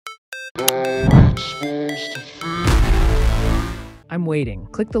I'm waiting.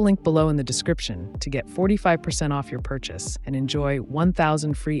 Click the link below in the description to get 45% off your purchase and enjoy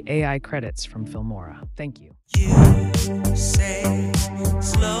 1,000 free AI credits from Filmora. Thank you. You say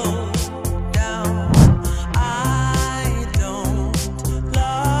slow down. I don't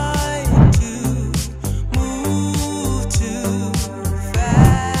like to move too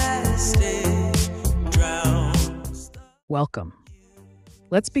fast. It drowns. Welcome.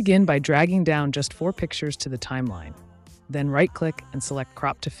 Let's begin by dragging down just 4 pictures to the timeline. Then right-click and select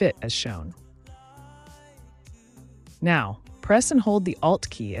Crop to Fit as shown. Now, press and hold the Alt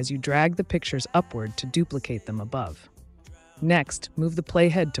key as you drag the pictures upward to duplicate them above. Next, move the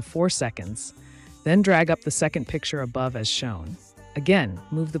playhead to 4 seconds, then drag up the second picture above as shown. Again,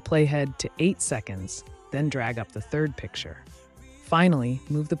 move the playhead to 8 seconds, then drag up the third picture. Finally,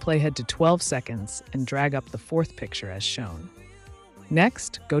 move the playhead to 12 seconds and drag up the fourth picture as shown.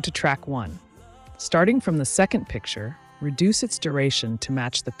 Next, go to track 1. Starting from the second picture, reduce its duration to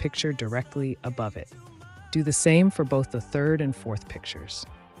match the picture directly above it. Do the same for both the third and fourth pictures.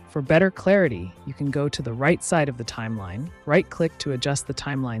 For better clarity, you can go to the right side of the timeline, right-click to adjust the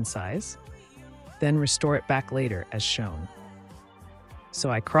timeline size, then restore it back later as shown. So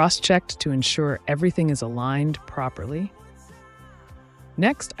I cross-checked to ensure everything is aligned properly.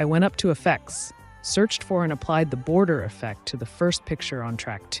 Next, I went up to Effects, searched for and applied the border effect to the first picture on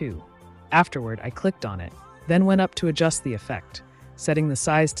track 2. Afterward, I clicked on it, then went up to adjust the effect, setting the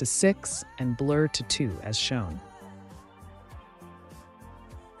size to 6 and blur to 2 as shown.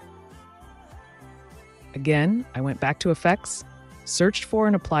 Again, I went back to Effects, searched for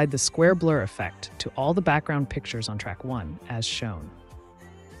and applied the square blur effect to all the background pictures on track 1 as shown.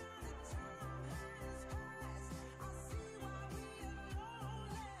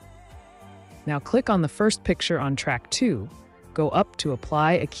 Now click on the first picture on track 2, go up to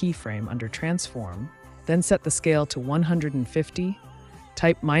apply a keyframe under Transform, then set the scale to 150,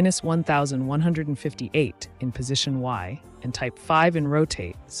 type -1158 in position Y, and type 5 in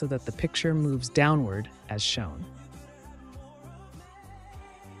Rotate so that the picture moves downward as shown.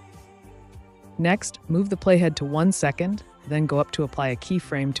 Next, move the playhead to 1 second, then go up to apply a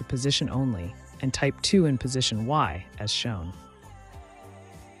keyframe to position only, and type 2 in position Y as shown.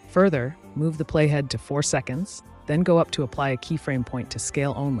 Further, move the playhead to 4 seconds, then go up to apply a keyframe point to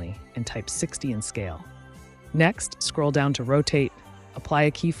scale only, and type 60 in scale. Next, scroll down to Rotate, apply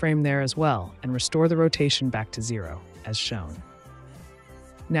a keyframe there as well, and restore the rotation back to 0, as shown.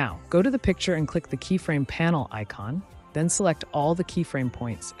 Now, go to the picture and click the keyframe panel icon, then select all the keyframe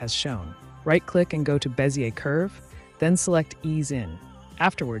points as shown. Right-click and go to Bezier Curve, then select Ease In.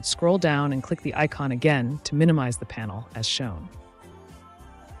 Afterwards, scroll down and click the icon again to minimize the panel as shown.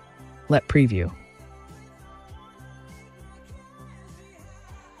 Let preview.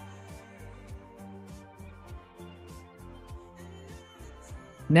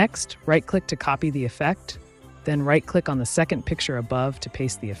 Next, right-click to copy the effect, then right-click on the second picture above to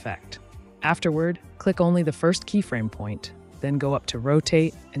paste the effect. Afterward, click only the first keyframe point, then go up to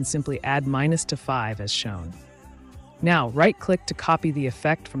Rotate and simply add -to 5 as shown. Now, right-click to copy the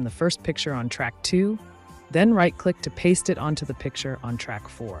effect from the first picture on track 2, then right-click to paste it onto the picture on track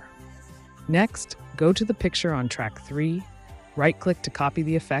 4. Next, go to the picture on track 3, right-click to copy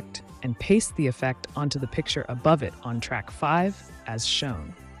the effect, and paste the effect onto the picture above it on track 5 as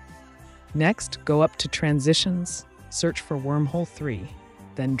shown. Next, go up to Transitions, search for Wormhole 3,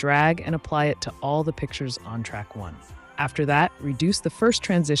 then drag and apply it to all the pictures on track 1. After that, reduce the first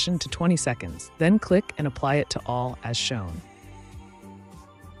transition to 20 seconds, then click and apply it to all as shown.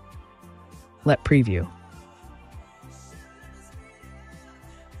 Let preview.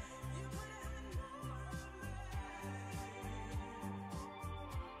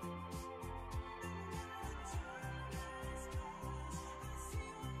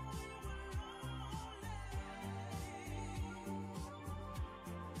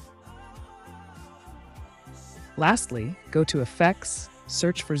 Lastly, go to Effects,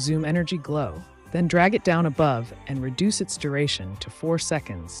 search for Zoom Energy Glow, then drag it down above and reduce its duration to 4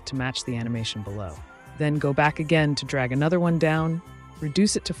 seconds to match the animation below. Then go back again to drag another one down,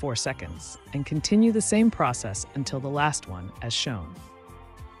 reduce it to 4 seconds, and continue the same process until the last one as shown.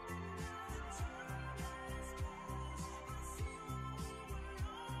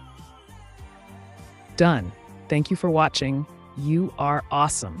 Done. Thank you for watching. You are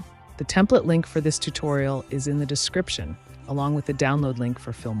awesome. The template link for this tutorial is in the description, along with the download link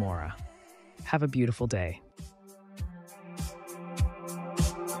for Filmora. Have a beautiful day.